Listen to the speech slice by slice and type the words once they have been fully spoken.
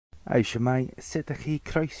Hi, Shemai. Sydych chi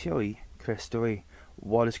croeso I, Christoi.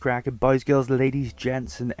 What is cracking, boys, girls, ladies,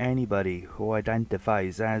 gents, and anybody who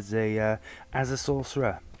identifies as a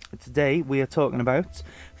sorcerer? Today we are talking about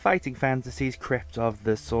Fighting Fantasy's Crypt of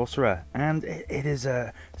the Sorcerer, and it is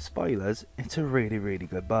spoilers. It's a really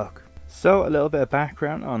good book. So, a little bit of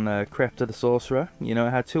background on Crypt of the Sorcerer. You know,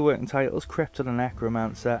 it had two working titles, Crypt of the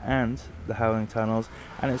Necromancer and The Howling Tunnels,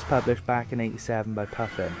 and it was published back in '87 by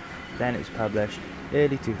Puffin. Then it was published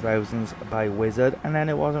early 2000s by Wizard, and then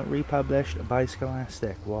it wasn't republished by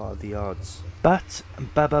Scholastic. What are the odds? But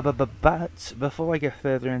before I get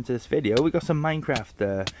further into this video, we got some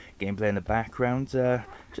Minecraft gameplay in the background.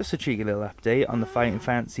 Just a cheeky little update on the Fighting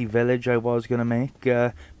Fantasy village I was going to make.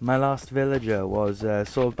 My last villager was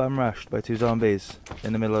sort of bum rushed by two zombies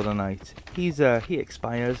in the middle of the night. He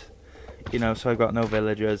expired, you know, so I got no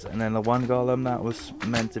villagers, and then the one golem that was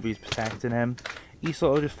meant to be protecting him, he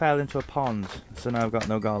sort of just fell into a pond, so now I've got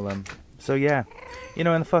no golem. So yeah, you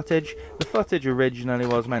know, in the footage originally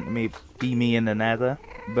was meant to be me in the nether,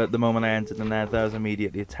 but the moment I entered the nether I was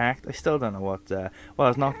immediately attacked. I still don't know what, well, I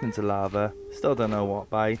was knocked into lava, still don't know what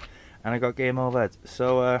by, and I got game overed.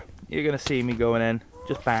 So you're going to see me going in,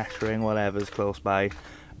 just battering whatever's close by,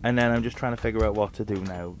 and then I'm just trying to figure out what to do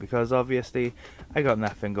now, because obviously I got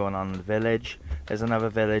nothing going on in the village. There's another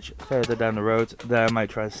village further down the road that I might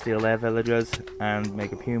try to steal their villagers and make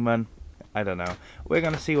them human. I don't know. We're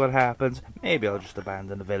going to see what happens. Maybe I'll just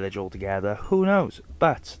abandon the village altogether. Who knows?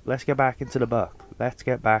 But let's get back into the book. Let's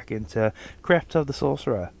get back into Crypt of the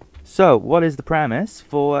Sorcerer. So, what is the premise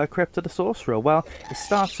for Crypt of the Sorcerer? Well, it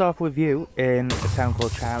starts off with you in a town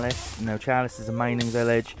called Chalice. You know, Chalice is a mining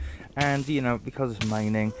village, and you know, because it's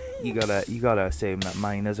mining, you gotta assume that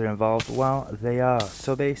miners are involved. Well, they are.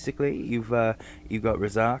 So basically, you've got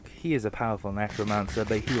Razak. He is a powerful necromancer,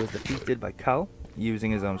 but he was defeated by Cull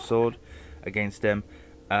using his own sword against him.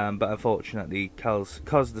 But unfortunately, cause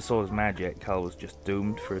the sword's magic, Cull was just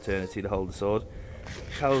doomed for eternity to hold the sword.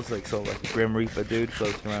 Cull's like sort of like a Grim Reaper dude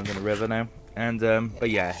floating around in a river now. And but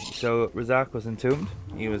yeah, so Razak was entombed.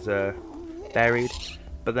 He was buried.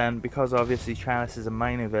 But then, because obviously Chalice is a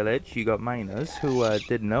mining village, you got miners who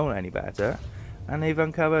didn't know any better, and they've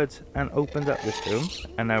uncovered and opened up this tomb,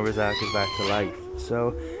 and now Razak is back to life.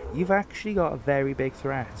 So you've actually got a very big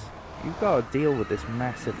threat. You've got to deal with this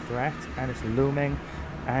massive threat, and it's looming,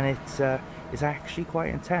 and it's actually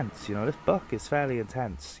quite intense. You know, this book is fairly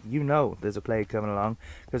intense. You know there's a plague coming along,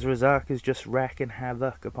 because Razak is just wreaking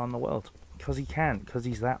havoc upon the world. Because he can, because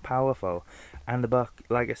he's that powerful. And the book,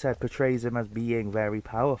 like I said, portrays him as being very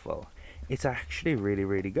powerful. It's actually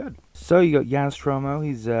really good. So you got Yaztromo.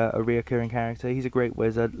 He's a reoccurring character. He's a great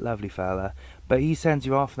wizard, lovely fella. But he sends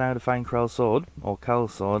you off now to find Krell's sword, or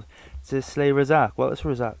Cull's sword, to slay Razak. Well, it's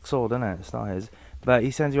Razak's sword, isn't it? It's not his. But he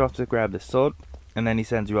sends you off to grab this sword, and then he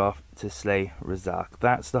sends you off to slay Razak.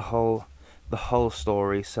 That's the whole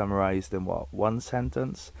story summarized in what, one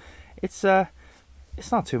sentence? It's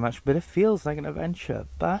not too much, but it feels like an adventure.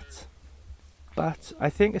 But I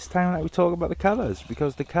think it's time that we talk about the covers,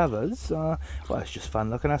 because the covers, well, it's just fun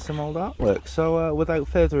looking at some old artwork. So without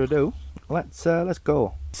further ado, let's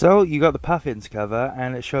go. So you got the Puffin's cover,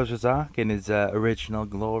 and it shows Razak in his original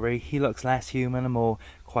glory. He looks less human and more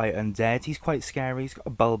quite undead. He's quite scary. He's got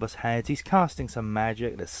a bulbous head. He's casting some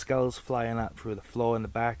magic. There's skulls flying up through the floor in the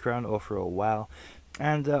background or through a well.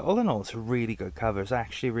 And all in all, it's a really good cover. It's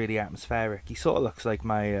actually really atmospheric. He sort of looks like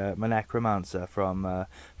my necromancer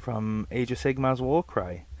from Age of Sigmar's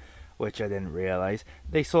Warcry, which I didn't realise.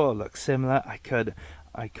 They sort of look similar. I could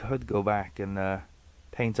go back and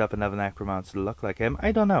paint up another necromancer to look like him.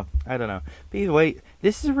 I don't know. But either way,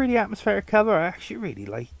 this is a really atmospheric cover. I actually really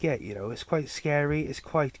like it. You know, it's quite scary. It's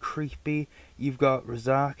quite creepy. You've got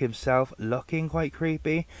Razak himself looking quite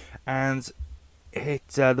creepy, and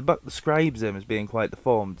the book describes him as being quite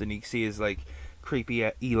deformed, and you can see his like creepy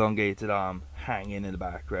elongated arm hanging in the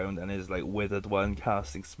background, and his like withered one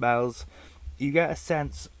casting spells. You get a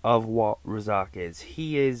sense of what Razak is.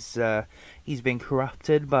 He's been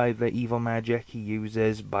corrupted by the evil magic he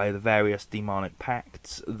uses, by the various demonic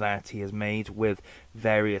pacts that he has made with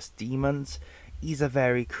various demons. He's a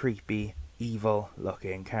very creepy, evil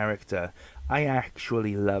looking character. I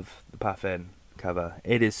actually love the Puffin cover.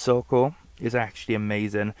 It is so cool. Is actually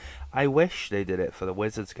amazing. I wish they did it for the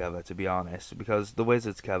Wizards cover, to be honest, because the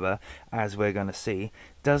Wizards cover, as we're going to see,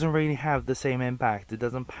 doesn't really have the same impact. It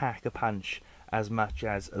doesn't pack a punch as much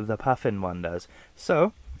as the Puffin one does.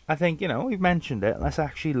 So I think, you know, we've mentioned it. Let's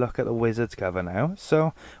actually look at the Wizards cover now.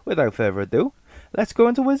 So without further ado, let's go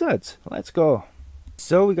into Wizards. Let's go.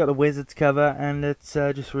 So we got the Wizards cover, and it's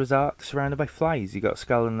just Razak surrounded by flies. You got a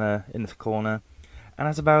skull in the corner. And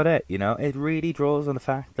that's about it, you know. It really draws on the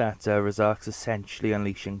fact that Razak's essentially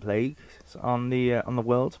unleashing plagues on the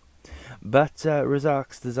world. But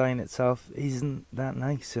Razak's design itself isn't that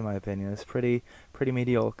nice, in my opinion. It's pretty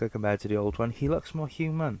mediocre compared to the old one. He looks more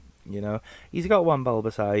human, you know. He's got one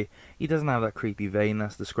bulbous eye. He doesn't have that creepy vein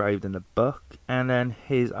that's described in the book. And then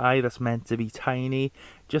his eye that's meant to be tiny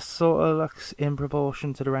just sort of looks in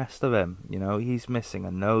proportion to the rest of him. You know, he's missing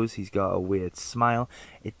a nose. He's got a weird smile.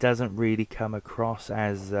 It doesn't really come across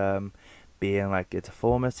as being like a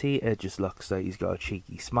deformity. It just looks like he's got a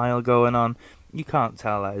cheeky smile going on. You can't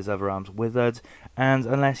tell that his other arm's withered, and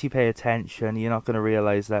unless you pay attention, you're not going to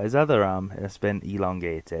realise that his other arm has been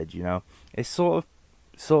elongated, you know. It sort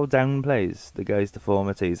of downplays the guy's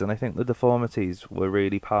deformities, and I think the deformities were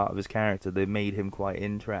really part of his character. They made him quite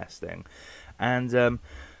interesting. And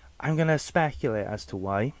I'm going to speculate as to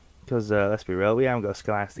why, because let's be real, we haven't got a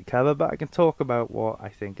Scholastic cover, but I can talk about what I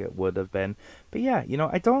think it would have been. But yeah, you know,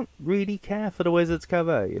 I don't really care for the Wizards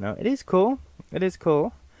cover, you know. It is cool,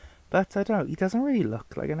 but I don't know, he doesn't really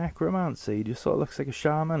look like a necromancer. He just sort of looks like a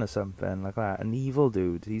shaman or something like that, an evil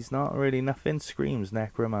dude. He's not really, nothing screams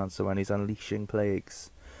necromancer when he's unleashing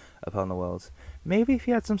plagues upon the world. Maybe if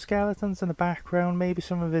he had some skeletons in the background, maybe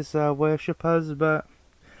some of his worshippers, but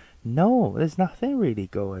no, there's nothing really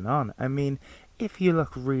going on. I mean, if you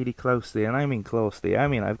look really closely, and I mean closely, I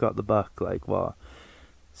mean I've got the book like, what,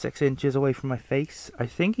 6 inches away from my face. I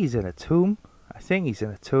think he's in a tomb.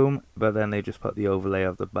 But then they just put the overlay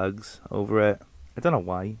of the bugs over it. I don't know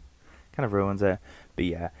why. Kind of ruins it. But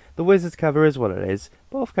yeah, the Wizards cover is what it is.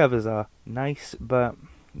 Both covers are nice, but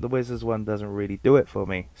the Wizards one doesn't really do it for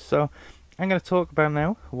me. So I'm going to talk about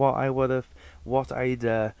now what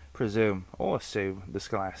I'd presume or assume the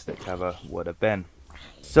Scholastic cover would have been.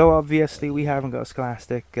 So obviously we haven't got a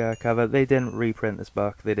Scholastic cover. They didn't reprint this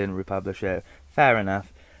book. They didn't republish it. Fair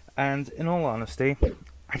enough. And in all honesty,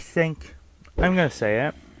 I'm going to say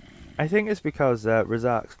it. I think it's because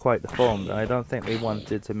Razak's quite deformed, and I don't think they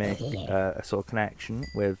wanted to make a sort of connection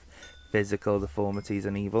with physical deformities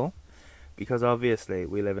and evil. Because obviously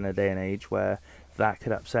we live in a day and age where that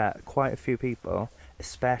could upset quite a few people,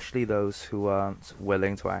 especially those who aren't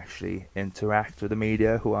willing to actually interact with the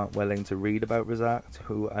media, who aren't willing to read about Razak,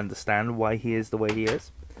 who understand why he is the way he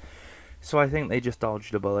is. So I think they just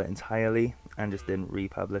dodged the bullet entirely and just didn't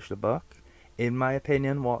republish the book. In my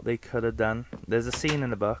opinion, what they could have done, there's a scene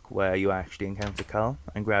in the book where you actually encounter Cull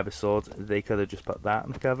and grab his sword. They could have just put that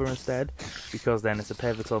on the cover instead, because then it's a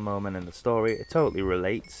pivotal moment in the story. It totally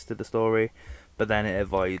relates to the story, but then it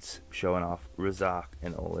avoids showing off Razak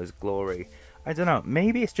in all his glory. I don't know,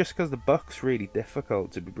 maybe it's just because the book's really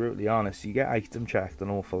difficult, to be brutally honest. You get item checked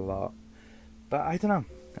an awful lot. But I don't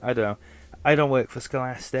know. I don't work for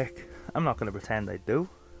Scholastic. I'm not going to pretend I do.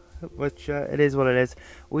 Which it is what it is.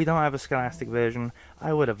 We don't have a Scholastic version.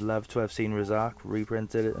 I would have loved to have seen Razak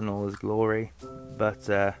reprinted in all his glory, but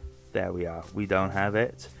there we are. We don't have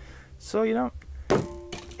it. So, you know,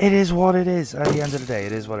 it is what it is. At the end of the day,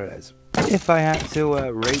 it is what it is. If I had to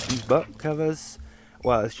rate these book covers,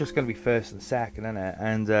 well, it's just going to be first and second, isn't it?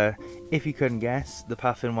 And if you couldn't guess, the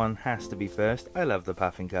Puffin one has to be first. I love the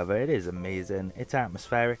Puffin cover. It is amazing. It's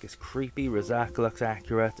atmospheric. It's creepy. Razak looks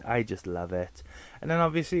accurate. I just love it. And then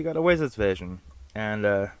obviously you got a Wizards version. And,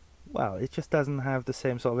 well, it just doesn't have the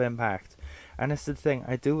same sort of impact. And it's the thing.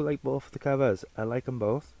 I do like both of the covers. I like them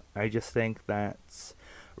both. I just think that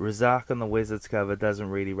Razak on the Wizards cover doesn't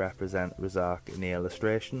really represent Razak in the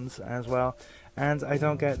illustrations as well. And I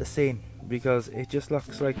don't get the scene, because it just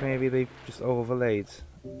looks like maybe they've just overlaid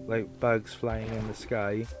like bugs flying in the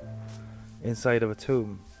sky inside of a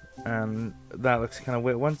tomb, and that looks kind of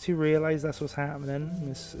weird. Once you realise that's what's happening,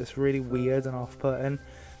 it's really weird and off-putting,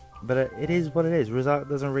 but it is what it is. Razak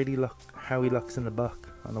doesn't really look how he looks in the book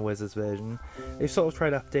on the Wizards version. They've sort of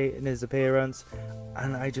tried updating his appearance,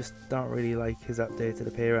 and I just don't really like his updated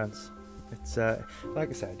appearance. It's like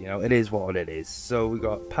I said, you know, it is what it is. So we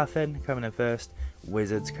got Puffin coming in first,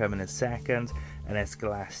 Wizards coming in second, and then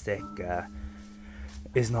Scholastic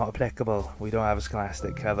is not applicable. We don't have a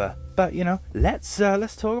Scholastic cover. But you know, let's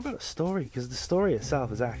talk about the story, because the story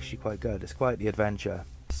itself is actually quite good. It's quite the adventure.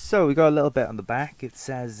 So we got a little bit on the back. It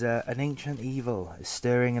says an ancient evil is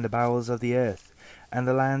stirring in the bowels of the earth, and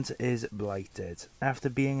the land is blighted. After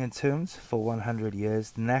being entombed for 100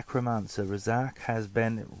 years, the necromancer Razak has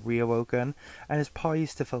been reawoken and is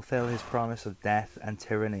poised to fulfill his promise of death and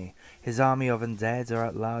tyranny. His army of undead are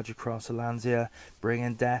at large across Alanzia,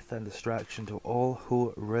 bringing death and destruction to all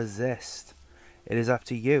who resist. It is up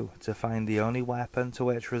to you to find the only weapon to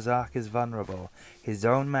which Razak is vulnerable, his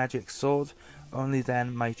own magic sword. Only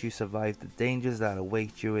then might you survive the dangers that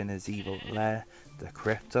await you in his evil lair, the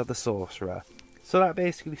Crypt of the Sorcerer. So that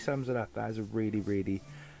basically sums it up. That is a really, really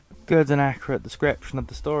good and accurate description of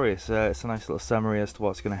the story. It's a nice little summary as to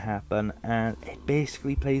what's going to happen, and it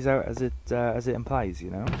basically plays out as it implies.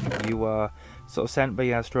 You know, you are sort of sent by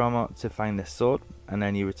Yazdromo to find this sword, and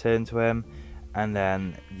then you return to him, and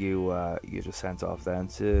then you're just sent off then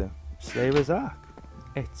to slay Razak.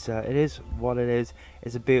 It is what it is.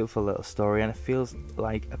 It's a beautiful little story, and it feels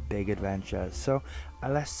like a big adventure. So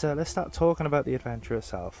let's start talking about the adventure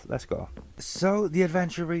itself. Let's go. So the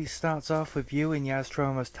adventure really starts off with you in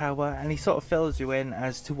Yazdromo's tower, and he sort of fills you in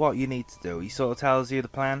as to what you need to do. He sort of tells you the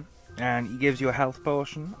plan, and he gives you a health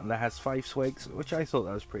potion that has 5 swigs, which I thought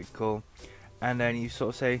that was pretty cool. And then you sort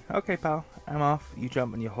of say, "Okay, pal, I'm off." You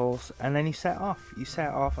jump on your horse, and then you set off. You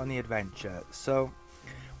set off on the adventure. So,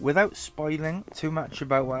 without spoiling too much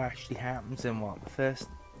about what actually happens in the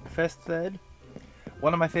first third,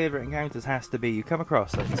 one of my favourite encounters has to be you come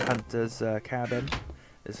across like this hunter's cabin.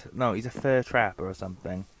 No, he's a fur trapper or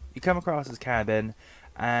something. You come across his cabin,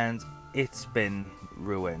 and it's been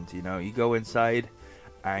ruined. You know, you go inside,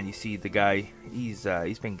 and you see the guy. He's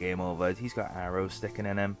been game overed. He's got arrows sticking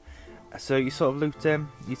in him. So you sort of loot him.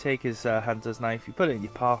 You take his hunter's knife. You put it in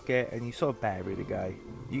your pocket, and you sort of bury the guy.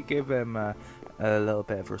 You give him a little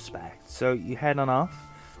bit of respect. So you head on off,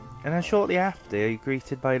 and then shortly after, you're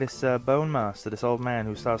greeted by this bone master, this old man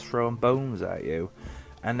who starts throwing bones at you.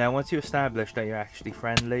 And then once you establish that you're actually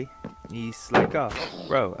friendly, he's like, "Oh,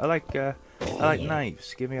 bro, I like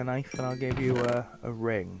knives. Give me a knife, and I'll give you a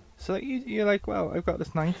ring." So you're like, "Well, I've got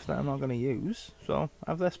this knife that I'm not going to use, so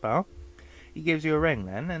have this, pal." He gives you a ring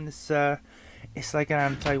then, and it's like an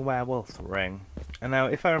anti-werewolf ring. And now,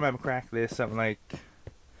 if I remember correctly, it's something like,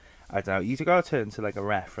 I don't know, you gotta turn to like a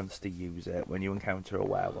reference to use it when you encounter a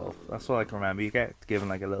werewolf. That's all I can remember. You get given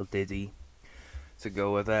like a little ditty to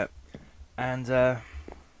go with it. And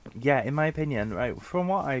yeah, in my opinion, right, from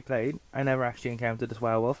what I played, I never actually encountered this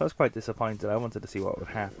werewolf. I was quite disappointed. I wanted to see what would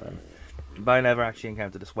happen, but I never actually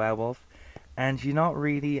encountered this werewolf. And you're not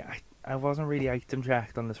really, I wasn't really item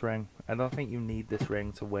checked on this ring. I don't think you need this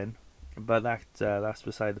ring to win, but that's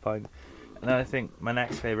beside the point. And then I think my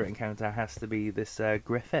next favourite encounter has to be this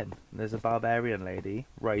griffin. There's a barbarian lady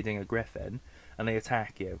riding a griffin, and they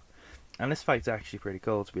attack you. And this fight's actually pretty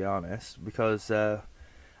cool, to be honest, because I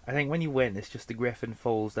think when you win, it's just the griffin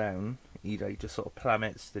falls down. He like just sort of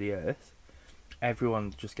plummets to the earth.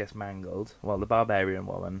 Everyone just gets mangled. Well, the barbarian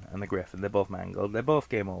woman and the griffin, they're both mangled. They're both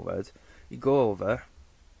game overed. You go over,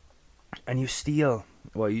 and you steal.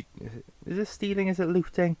 Well, is it stealing? Is it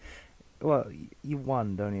looting? Well, you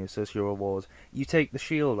won, don't you? So it's your reward. You take the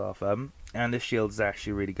shield off them, and this shield is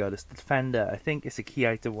actually really good. It's the defender. I think it's a key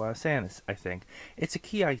item. What I'm saying is, I think it's a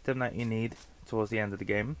key item that you need towards the end of the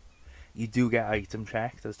game. You do get item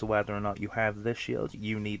checked as to whether or not you have this shield.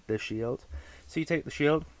 You need this shield. So you take the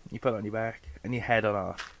shield, you put it on your back, and you head on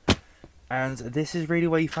off. And this is really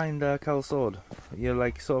where you find Cull's sword. You're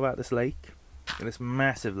like sort of at this lake, this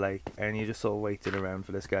massive lake, and you're just sort of waiting around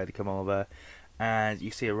for this guy to come over. And you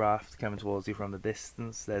see a raft coming towards you from the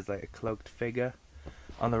distance. There's like a cloaked figure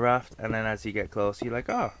on the raft, and then as you get closer, you're like,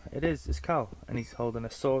 "Oh, it's Cull," and he's holding a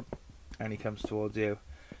sword, and he comes towards you,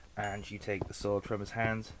 and you take the sword from his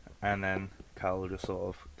hand, and then Cull just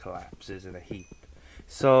sort of collapses in a heap.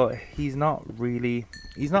 So he's not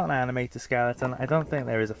an animated skeleton. I don't think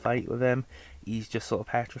there is a fight with him. He's just sort of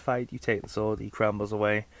petrified. You take the sword, he crumbles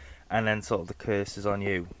away, and then sort of the curse is on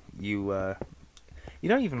you. You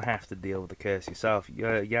don't even have to deal with the curse yourself.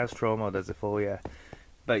 Yazdromo does it for you,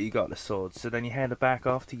 but you got the sword. So then you head back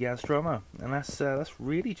off to Yazdromo, and that's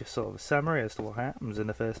really just sort of a summary as to what happens in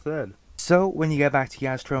the first third. So when you get back to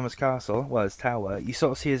Yazdromo's castle, well, his tower, you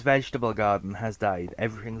sort of see his vegetable garden has died.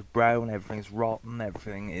 Everything's brown, everything's rotten,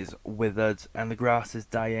 everything is withered, and the grass is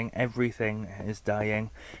dying. Everything is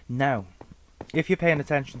dying. Now, if you're paying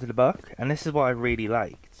attention to the book, and this is what I really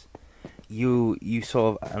liked, you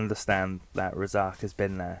sort of understand that Razak has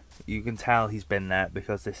been there. You can tell he's been there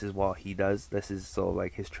because this is what he does. This is sort of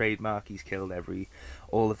like his trademark. He's killed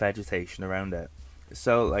all the vegetation around it.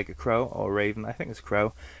 So like a crow or a raven, I think it's a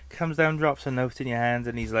crow, comes down, drops a note in your hand,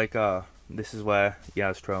 and he's like, "Oh, this is where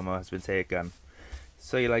Yazdromo has been taken."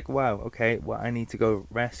 So you're like, "Wow, okay, well, I need to go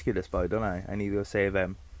rescue this boy, don't I? I need to go save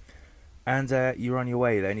him." And you're on your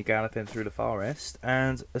way then, you're galloping through the forest,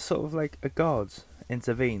 and a sort of like a god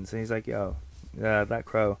intervenes, and he's like, "Yo, that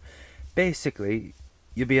crow." Basically,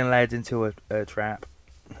 you're being led into a trap.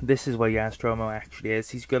 This is where Yazdromo actually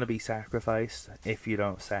is. He's going to be sacrificed if you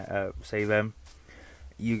don't save him.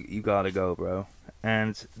 You gotta go, bro.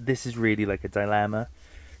 And this is really like a dilemma,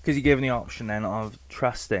 because you're given the option then of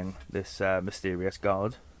trusting this mysterious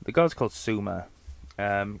god. The god's called Suma.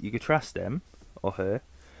 You could trust him or her,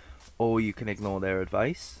 or you can ignore their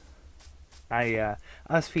advice. I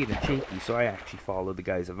was feeling cheeky, so I actually followed the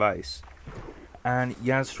guy's advice. And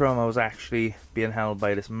Yazstromo was actually being held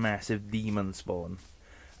by this massive demon spawn.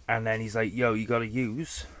 And then he's like, yo, you gotta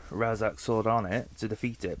use Razak's sword on it to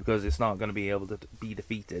defeat it, because it's not gonna be able to be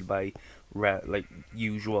defeated by like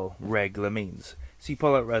usual regular means. So you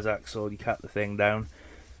pull out Razak's sword, you cut the thing down,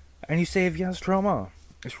 and you save Yazstromo.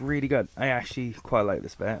 It's really good. I actually quite like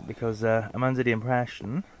this bit, because I'm under the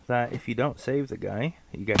impression that if you don't save the guy,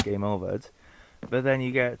 you get game overed. But then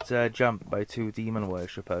you get jumped by 2 demon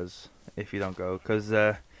worshippers if you don't go, because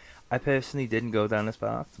I personally didn't go down this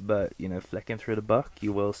path, but you know, flicking through the book,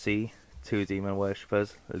 you will see 2 demon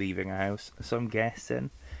worshippers leaving a house. So I'm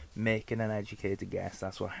guessing, making an educated guess,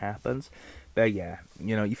 that's what happens. But yeah,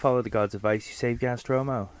 you know, you follow the god's advice, you save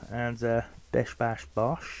Yazstromo, and bish bash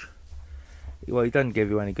bosh. Well, he doesn't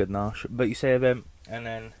give you any good nosh, but you save him, and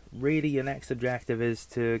then really your next objective is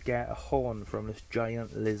to get a horn from this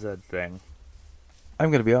giant lizard thing.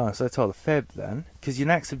 I'm going to be honest, I told a fib then, because your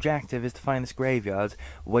next objective is to find this graveyard,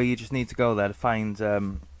 where you just need to go there to find,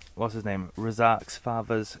 what's his name, Razak's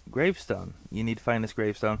father's gravestone. You need to find this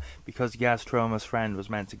gravestone, because Yazstromo's friend was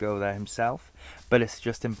meant to go there himself, but it's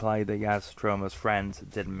just implied that Yazstromo's friend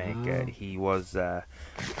didn't make it. He was,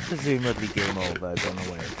 presumably game over, I don't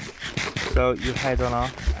know where. So you head on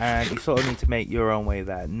off, and you sort of need to make your own way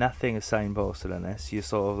there. Nothing is signposted in this. You're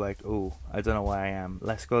sort of like, oh, I don't know where I am,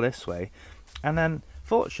 let's go this way. And then,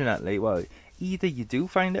 fortunately, well, either you do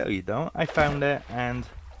find it or you don't. I found it, and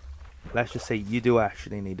let's just say you do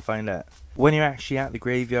actually need to find it. When you're actually at the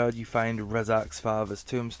graveyard, you find Razak's father's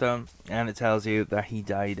tombstone, and it tells you that he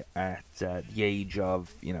died at the age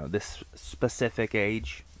of, you know, this specific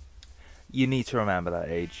age. You need to remember that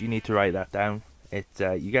age. You need to write that down.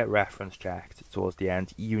 You get reference checked towards the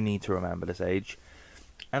end. You need to remember this age.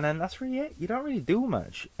 And then that's really it. You don't really do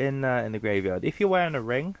much in the graveyard. If you're wearing a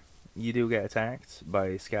ring, you do get attacked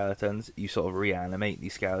by skeletons. You sort of reanimate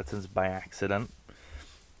these skeletons by accident.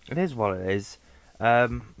 It is what it is.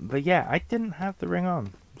 But yeah, I didn't have the ring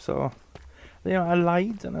on. So, you know, I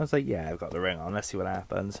lied and I was like, yeah, I've got the ring on. Let's see what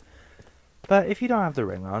happens. But if you don't have the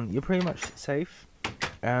ring on, you're pretty much safe.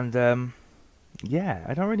 And, yeah,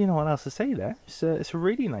 I don't really know what else to say there. It's a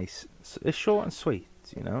really nice, it's short and sweet,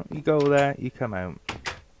 you know. You go there, you come out.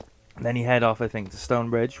 And then you head off, I think, to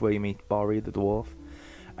Stonebridge, where you meet Borri the dwarf.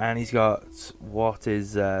 And he's got what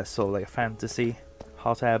is sort of like a fantasy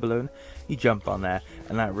hot air balloon. You jump on there,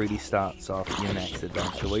 and that really starts off your next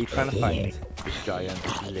adventure, where you're trying to find this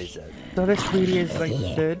giant lizard. So this really is like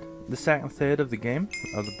the second third of the game,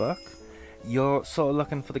 of the book. You're sort of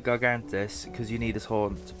looking for the Gargantus, because you need his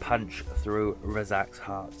horn to punch through Razak's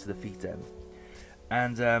heart to defeat him.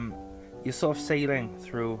 And you're sort of sailing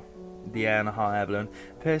through the air in a hot air balloon.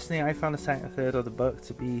 Personally, I found the second third of the book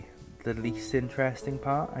to be the least interesting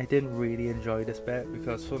part. I didn't really enjoy this bit,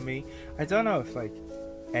 because for me, I don't know if like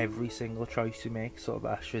every single choice you make sort of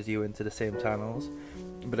ushers you into the same tunnels,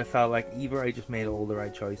 but it felt like either I just made all the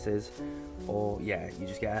right choices, or yeah, you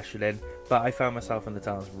just get ushered in. But I found myself in the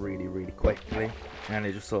tunnels really, really quickly, and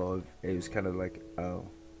it just sort of, it was kind of like, oh,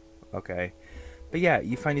 okay. But yeah,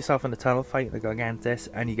 you find yourself in the tunnel fighting the Gargantus,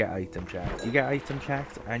 and you get item checked. You get item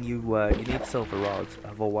checked, and you need silver rods,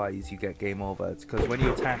 otherwise you get game over. Because when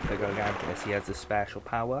you attack the Gargantus, he has a special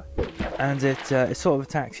power, and it sort of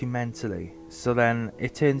attacks you mentally. So then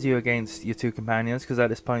it turns you against your 2 companions, because at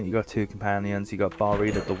this point you got 2 companions. You got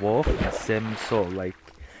Borri the dwarf, and Sim's sort of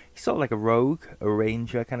like a rogue, a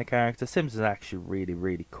ranger kind of character. Sims is actually really,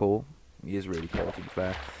 really cool. He is really cool, to be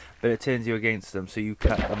fair. But it turns you against them, so you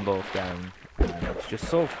cut them both down. And it's just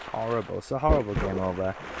so horrible. It's a horrible game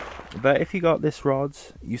over. But if you got this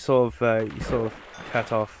rods, you sort of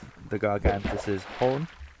cut off the Gargantus's horn.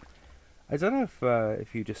 I don't know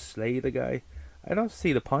if you just slay the guy. I don't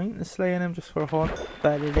see the point in slaying him just for a horn,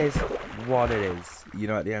 but it is what it is. You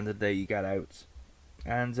know, at the end of the day, you get out,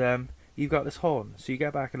 and you've got this horn. So you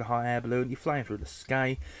get back in a hot air balloon. You're flying through the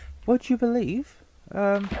sky. Would you believe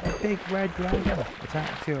a big red dragon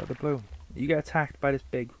attacks you out of the blue? You get attacked by this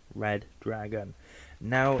big red dragon.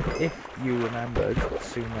 Now, if you remembered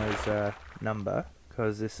Suma's number,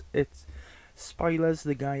 because it's spoilers,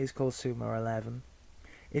 the guy is called Suma 11.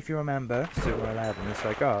 If you remember Suma 11, it's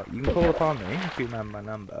like, oh, you can call upon me if you remember my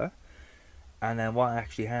number. And then what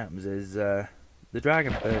actually happens is the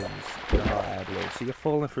dragon burns in a hot air balloon. So you're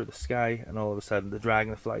falling through the sky, and all of a sudden the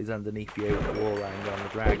dragon flies underneath you, you all land on the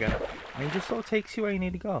dragon, and he just sort of takes you where you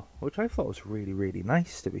need to go, which I thought was really, really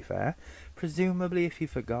nice, to be fair. Presumably, if you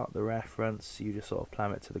forgot the reference, you just sort of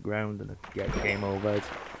plummet to the ground and get game over.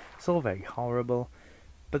 It's all very horrible.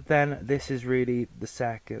 But then, this is really the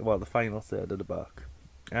final third of the book.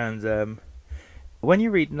 And when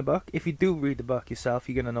you're reading the book, if you do read the book yourself,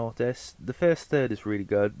 you're gonna notice the first third is really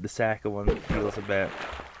good. The second one feels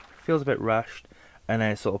a bit rushed, and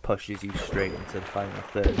then it sort of pushes you straight into the final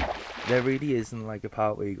third. There really isn't like a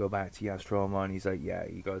part where you go back to Yastroma and he's like, yeah,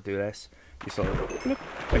 you gotta do this. You sort of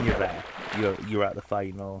bloop, and you're there. You're at the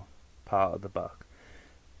final part of the book.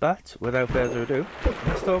 But without further ado,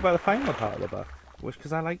 let's talk about the final part of the book,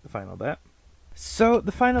 because I like the final bit. So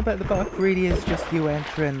the final bit of the book really is just you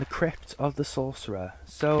entering the Crypt of the Sorcerer.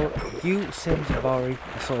 So you, Sims and Bori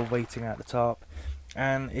are sort of waiting at the top,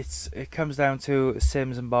 and it comes down to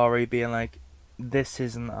Sims and Bori being like, this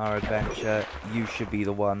isn't our adventure, you should be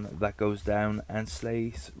the one that goes down and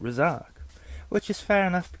slays Razak. Which is fair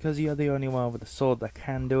enough, because you're the only one with a sword that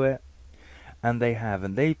can do it. And they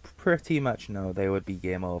haven't. They pretty much know they would be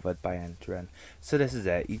game over by entering. So this is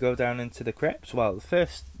it. You go down into the crypt. Well,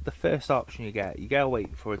 the first option you gotta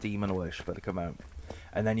wait for a demon worshipper to come out,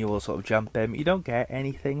 and then you will sort of jump him. You don't get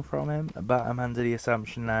anything from him, but I'm under the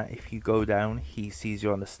assumption that if you go down, he sees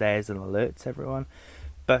you on the stairs and alerts everyone.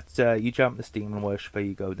 But you jump this demon worshipper,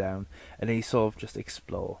 you go down, and then you sort of just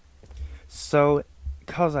explore. So,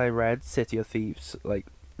 because I read City of Thieves like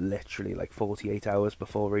literally like 48 hours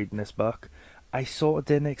before reading this book, I sort of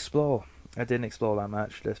didn't explore. I didn't explore that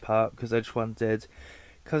much this part, because I just wanted,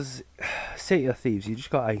 because City of Thieves, you just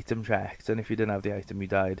got item checked, and if you didn't have the item you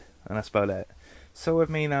died, and that's about it. So with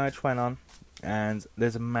me now, I just went on, and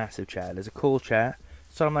there's a massive chair, there's a cool chair,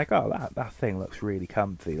 so I'm like, oh, that thing looks really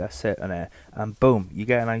comfy, let's sit on it, and boom, you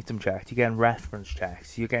get an item checked, you're getting reference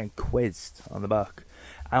checks, you're getting quizzed on the book.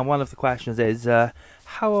 And one of the questions is,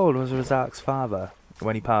 how old was Razak's father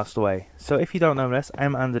when he passed away? So if you don't know this,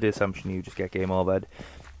 I'm under the assumption you just get game overed.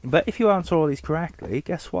 But if you answer all these correctly,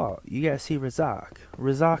 guess what? You get to see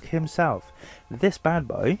Razak himself. This bad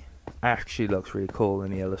boy actually looks really cool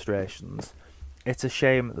in the illustrations. It's a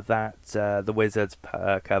shame that the Wizards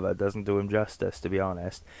cover doesn't do him justice, to be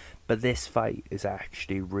honest. But this fight is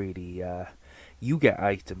actually really... you get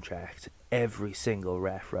item checked every single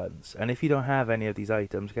reference. And if you don't have any of these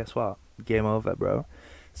items, guess what? Game over, bro.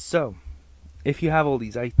 So, if you have all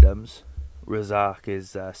these items, Razak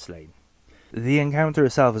is slain. The encounter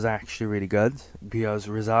itself is actually really good, because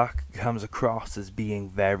Razak comes across as being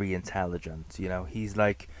very intelligent. You know, he's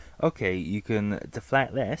like, okay, you can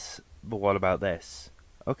deflect this, but what about this?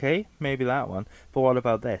 Okay, maybe that one, but what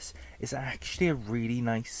about this? It's actually a really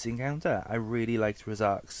nice encounter. I really liked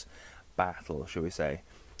Razak's battle, shall we say.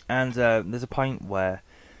 And there's a point where,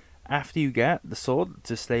 after you get the sword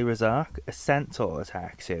to slay Razak, a centaur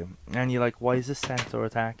attacks you. And you're like, why is this centaur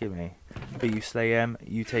attacking me? But you slay him,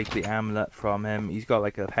 you take the amulet from him, he's got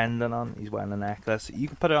like a pendant on, he's wearing a necklace. You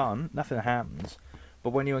can put it on, nothing happens.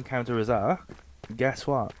 But when you encounter Razak, guess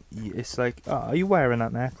what? It's like, oh, are you wearing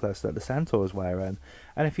that necklace that the centaur is wearing?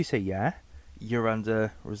 And if you say yeah, you're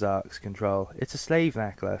under Razak's control. It's a slave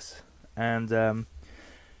necklace. And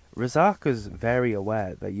Razak is very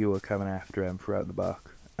aware that you were coming after him throughout the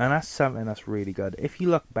book. And that's something that's really good. If you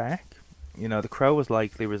look back, you know, the crow was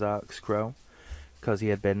likely Razak's crow, because he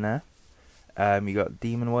had been there. You got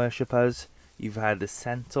demon worshippers, you've had the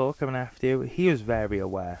centaur coming after you. He was very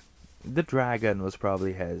aware. The dragon was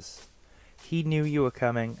probably his. He knew you were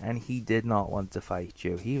coming, and he did not want to fight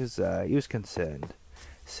you. He was concerned.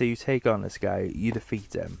 So you take on this guy, you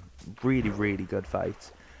defeat him. Really, really good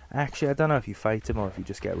fight. Actually, I don't know if you fight him or if you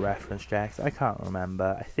just get reference checked. I can't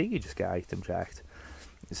remember. I think you just get item checked.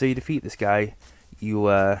 So you defeat this guy,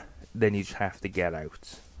 then you just have to get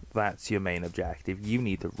out. That's your main objective. You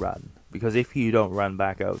need to run, because if you don't run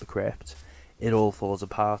back out of the crypt, it all falls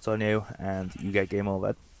apart on you and you get game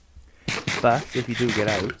over. But if you do get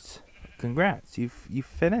out, congrats, you've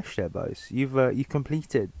finished it, boys. You've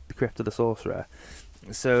completed the Crypt of the Sorcerer.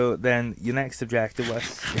 So then your next objective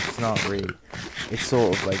was, it's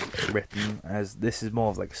sort of like written as, this is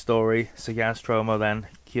more of like a story. So Yastroma then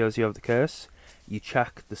cures you of the curse. You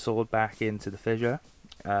chuck the sword back into the fissure,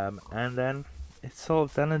 and then it's sort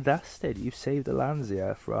of done and dusted. You've saved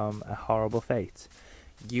Alanzia from a horrible fate.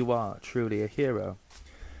 You are truly a hero.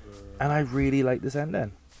 And I really like this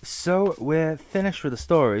ending. So we're finished with the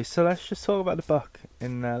story, so let's just talk about the book,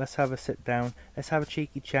 and let's have a sit down, let's have a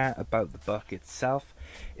cheeky chat about the book itself.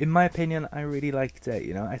 In my opinion, I really liked it,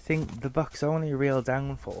 you know. I think the book's only real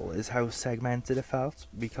downfall is how segmented it felt,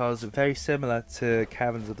 because very similar to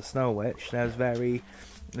Caverns of the Snow Witch, there's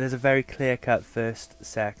a very clear-cut first,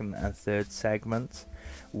 second and third segment,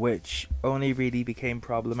 which only really became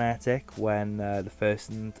problematic when the first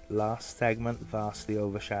and last segment vastly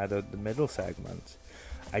overshadowed the middle segment.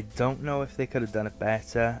 I don't know if they could have done it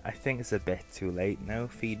better. I think it's a bit too late now.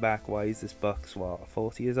 Feedback wise, this book's what,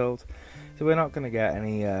 40 years old, so we're not going to get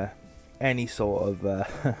any sort of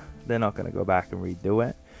they're not going to go back and redo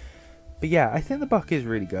it. But yeah, I think the book is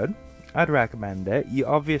really good. I'd recommend it. You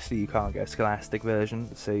can't get a Scholastic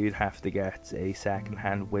version, so you'd have to get a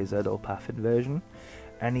second-hand Wizard or Puffin version.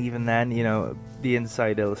 And even then, you know, the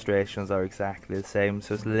inside illustrations are exactly the same,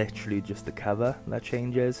 so it's literally just the cover that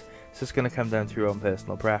changes. So it's going to come down to your own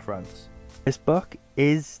personal preference. This book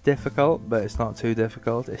is difficult, but it's not too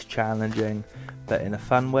difficult. It's challenging, but in a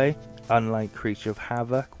fun way. Unlike Creature of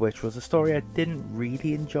Havoc, which was a story I didn't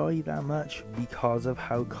really enjoy that much because of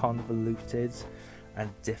how convoluted and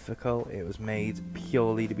difficult it was made,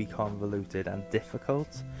 purely to be convoluted and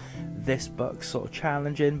difficult. This book's sort of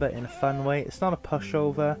challenging, but in a fun way. It's not a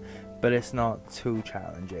pushover, but it's not too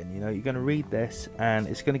challenging. You know, you're going to read this and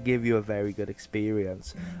it's going to give you a very good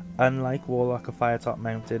experience. Unlike Warlock of Firetop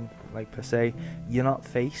Mountain, like per se, you're not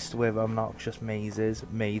faced with obnoxious mazes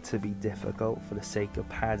made to be difficult for the sake of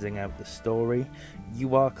padding out the story.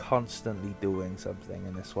 You are constantly doing something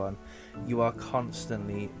in this one. You are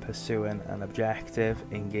constantly pursuing an objective,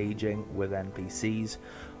 engaging with NPCs,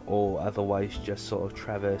 or otherwise just sort of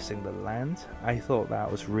traversing the land. I thought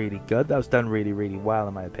that was really good. That was done really, really well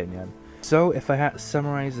in my opinion. So if I had to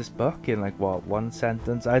summarize this book in like what, one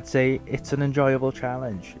sentence, I'd say it's an enjoyable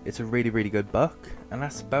challenge. It's a really, really good book, and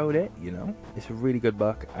that's about it, you know. It's a really good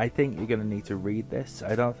book. I think you're going to need to read this.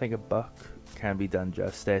 I don't think a book can be done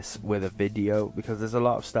justice with a video, because there's a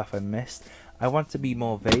lot of stuff I missed. I want to be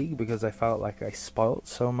more vague because I felt like I spoilt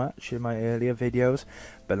so much in my earlier videos,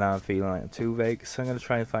 but now I'm feeling like I'm too vague, so I'm going to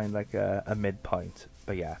try and find like a midpoint.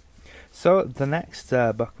 But yeah. So the next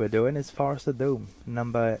book we're doing is Forest of Doom,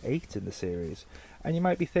 number 8 in the series. And you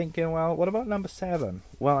might be thinking, well, what about number 7?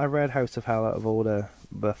 Well, I read House of Hell out of order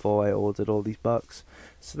before I ordered all these books.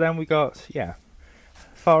 So then we got, yeah,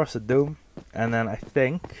 Forest of Doom, and then I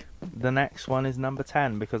think the next one is number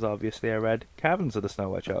 10, because obviously I read Caverns of the Snow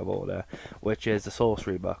Witch out of order, which is a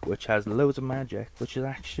sorcery book, which has loads of magic, which is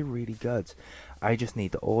actually really good. I just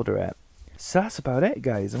need to order it. So that's about it,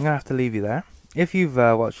 guys. I'm going to have to leave you there. If you've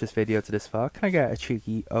watched this video to this far, can I get a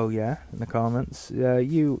cheeky oh yeah in the comments?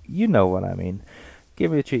 You know what I mean.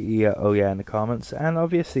 Give me a cheeky oh yeah in the comments, and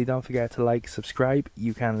obviously don't forget to like, subscribe.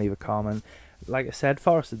 You can leave a comment. Like I said,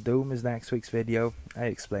 Forest of Doom is next week's video. I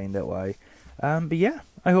explained it why. But yeah,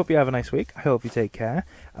 I hope you have a nice week. I hope you take care,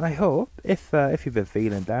 and I hope if you've been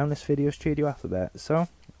feeling down, this video's cheered you up a bit. So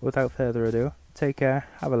without further ado, take care.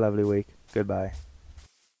 Have a lovely week. Goodbye.